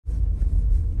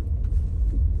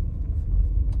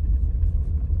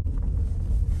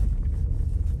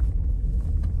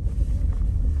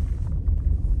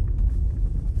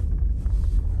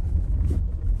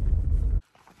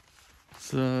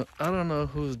So I don't know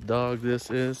whose dog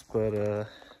this is, but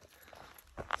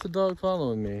it's a dog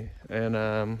following me, and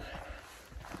I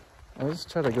was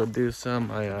trying to go do some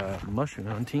my mushroom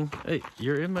hunting. Hey,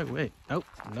 you're in my way. Oh,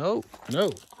 no, no.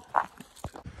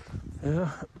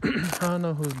 Yeah, I don't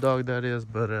know whose dog that is,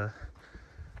 but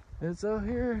it's out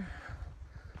here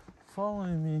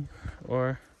following me,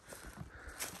 or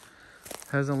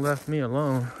hasn't left me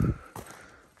alone.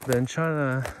 Been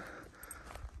trying to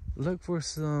look for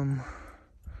some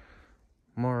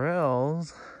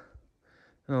Morels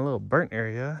in a little burnt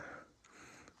area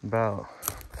about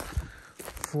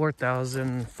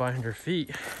 4,500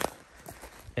 feet,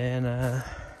 and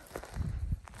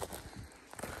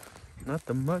not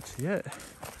that much yet,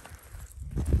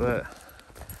 but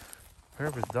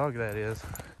whoever's dog that is,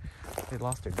 they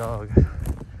lost their dog.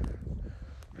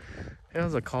 It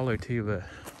was a collar too, but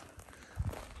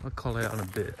I'll call it out in a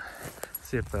bit,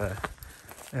 see if it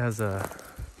has a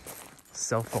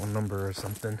cell phone number or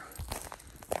something.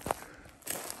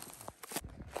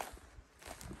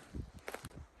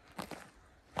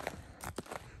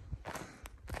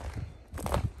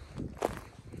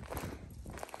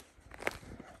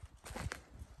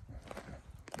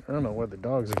 I don't know where the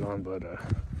dogs are going, but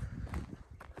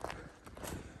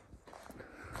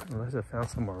unless I found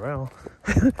some morel.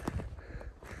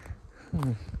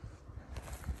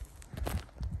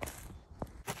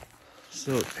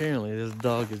 So apparently this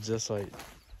dog is just like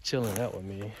chilling out with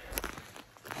me.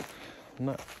 I'm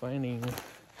not finding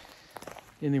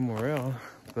any morel,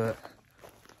 but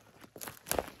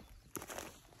the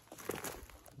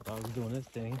dog's doing its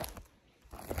thing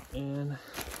and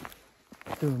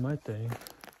doing my thing.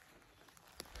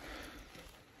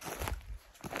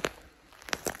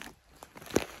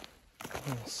 I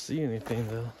don't see anything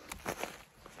though.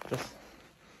 Just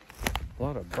a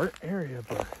lot of burnt area,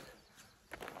 but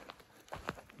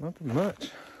nothing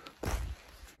much.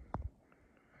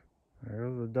 There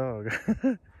goes the dog.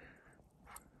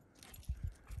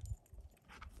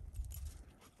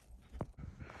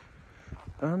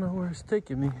 I don't know where it's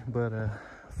taking me, but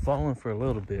following for a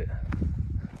little bit.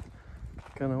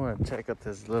 Kind of want to check out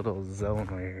this little zone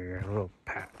right here, a little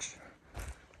patch.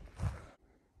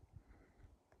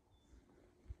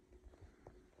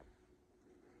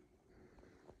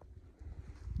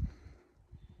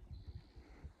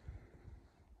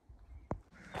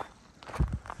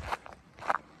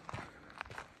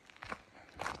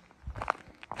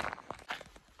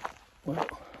 Well,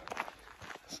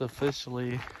 it's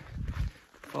officially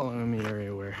following me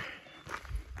everywhere.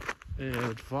 It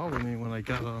would follow me when I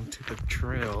got onto the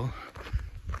trail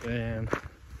and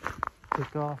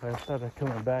took off. I started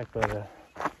coming back, but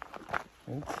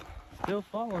it's still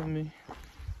following me.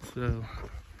 So,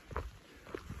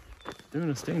 doing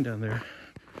a thing down there.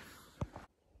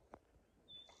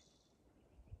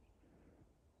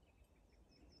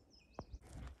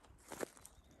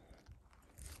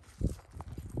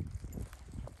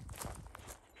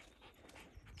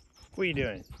 What are you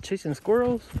doing? Chasing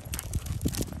squirrels?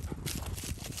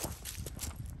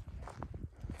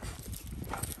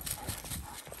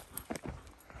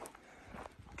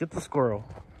 Get the squirrel.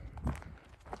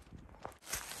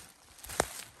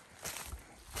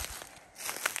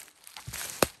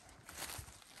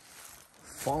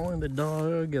 Following the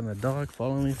dog, and the dog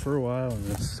following me for a while, and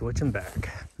then switching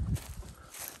back.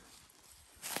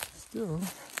 Still,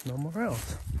 no more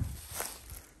else.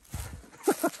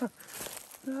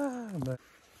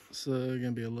 So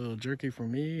gonna be a little jerky for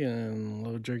me and a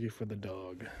little jerky for the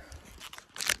dog.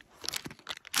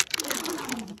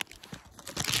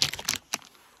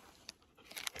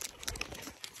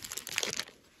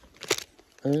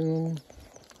 And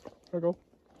there we go.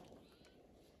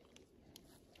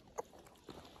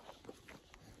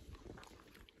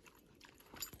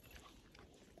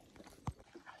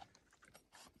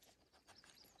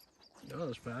 That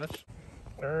was fast.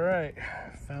 All right,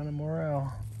 found a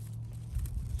morel.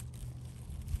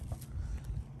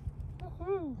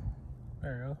 Woohoo!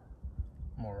 There you go.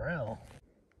 Morel.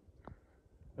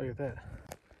 Look at that.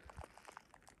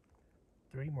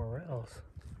 3 morels.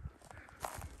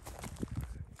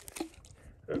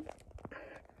 Oh.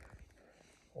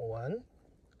 1,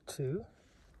 2,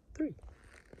 3.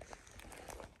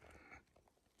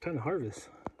 Time to harvest.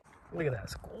 Look at that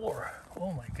score.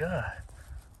 Oh my god.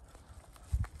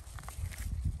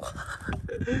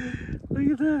 Look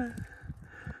at that.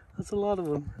 That's a lot of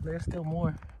them. There's still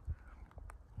more.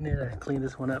 Need to clean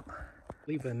this one up. I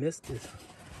believe I missed this.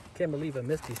 Can't believe I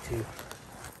missed these two.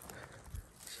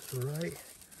 It's right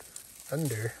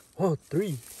under. Oh,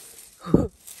 3.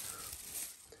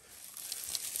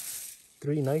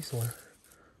 3 nice ones.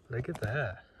 Look at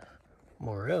that.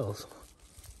 Morels.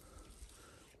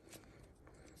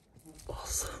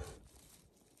 awesome.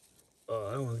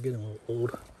 Oh, that one's getting a little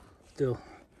old. Still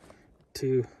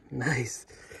too nice.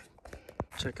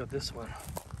 Check out this one.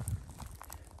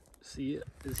 See it?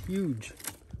 It's huge.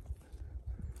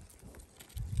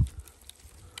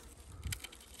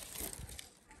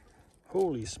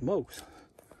 Holy smokes.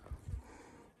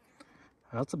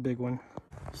 That's a big one.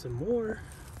 Some more.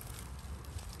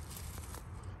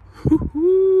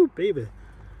 Woohoo, baby.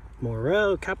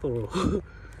 Morel capital.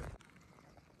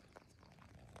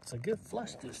 It's a good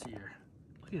flush this year.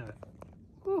 Look at that.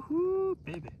 Woohoo,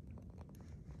 baby.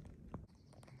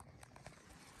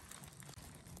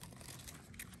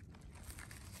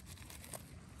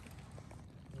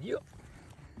 Yep.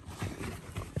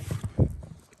 Put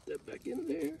that back in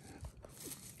there.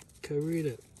 Cover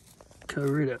it up.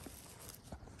 Cover it up.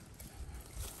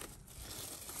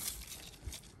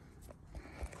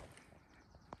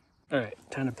 All right,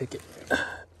 time to pick it.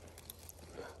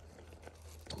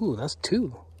 Ooh, that's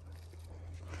two.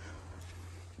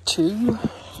 Two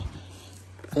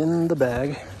in the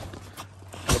bag.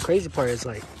 The crazy part is,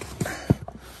 like,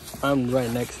 I'm right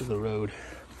next to the road.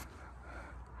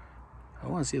 I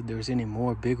want to see if there's any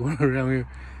more big ones around here.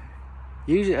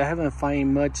 Usually I haven't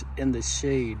found much in the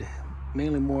shade,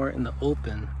 mainly more in the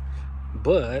open.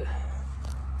 But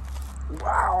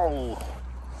wow,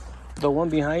 the one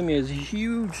behind me is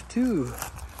huge too.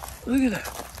 Look at that.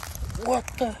 What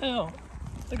the hell?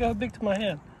 Look how big to my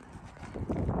hand.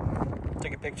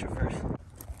 Take a picture first.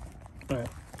 All right,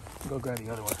 go grab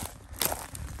the other one.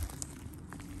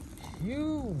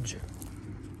 Huge.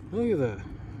 Look at that.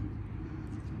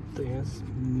 Thing is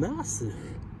massive.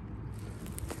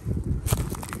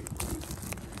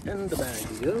 In the bag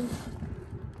we go.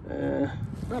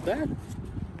 Not bad.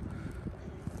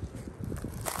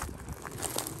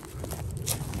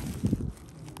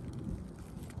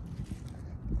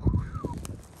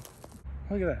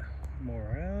 Look at that.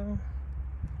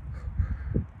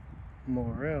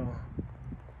 Morel,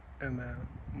 and then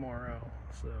Morel.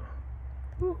 So,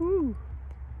 woohoo!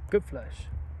 Good flush.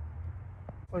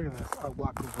 Look at this. I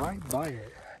walked right by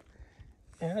it,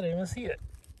 and I didn't even see it.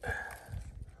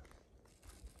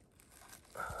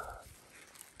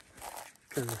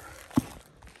 Because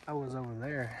I was over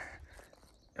there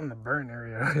in the burn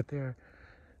area right there.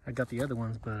 I got the other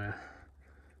ones, but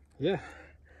yeah,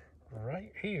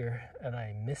 right here, and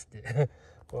I missed it.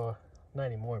 Well, not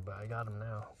anymore, but I got them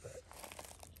now. But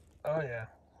oh yeah.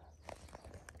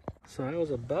 So I was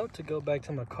about to go back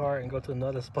to my car and go to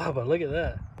another spot, but look at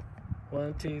that.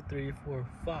 1, 2, 3, 4,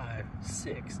 5,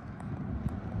 6.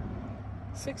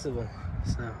 6 of them.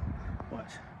 So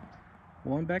watch.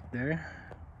 One back there,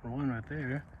 one right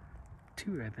there,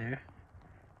 2 right there.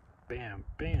 Bam,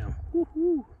 bam.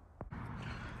 Woohoo!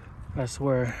 I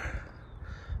swear,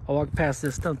 I walked past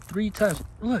this stump 3 times.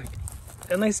 Look,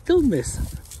 and I still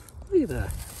miss. Look at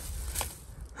that.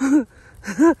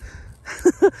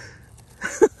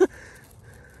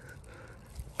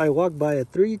 I walked by it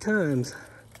 3 times,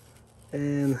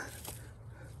 and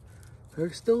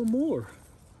there's still more.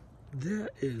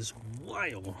 That is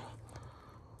wild.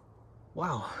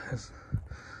 Wow, it's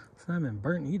not even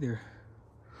burnt either.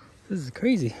 This is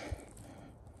crazy.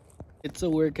 It's so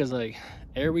weird because, like,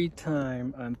 every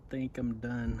time I think I'm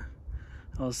done,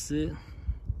 I'll sit,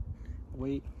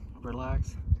 wait,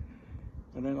 relax,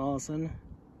 and then all of a sudden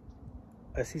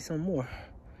I see some more.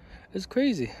 It's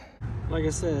crazy. Like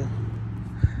I said,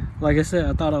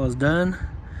 I thought I was done.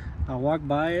 I walked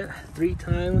by it 3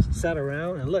 times, sat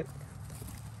around, and look,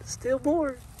 still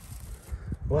more.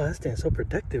 Wow, this thing's so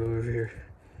protective over here.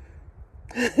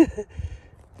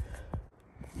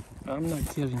 I'm not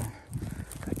kidding.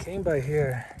 I came by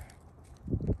here.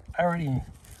 I already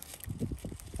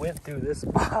went through this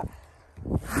spot.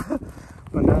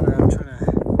 But now that I'm trying to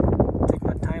take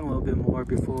my time a little bit more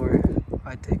before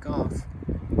I take off.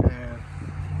 And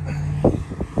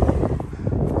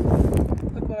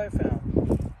look what I found.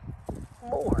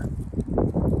 More.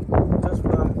 That's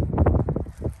what I'm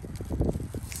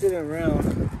sitting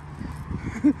around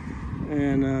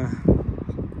and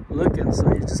looking. So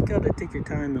you just gotta take your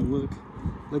time and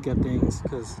look at things,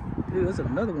 because dude, there's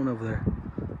another one over there.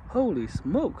 Holy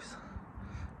smokes.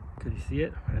 Could you see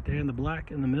it right there in the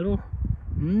black in the middle?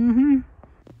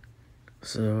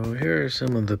 So here are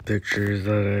some of the pictures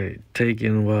that I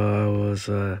taken while I was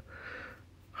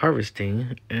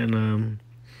harvesting, and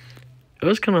it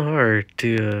was kind of hard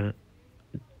to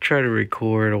try to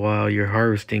record while you're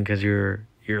harvesting, because you're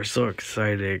so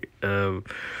excited of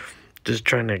just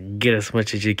trying to get as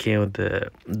much as you can with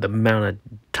the amount of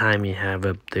time you have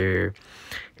up there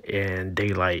in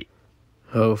daylight.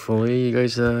 Hopefully you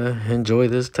guys enjoy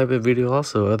this type of video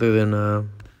also, other than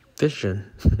fishing.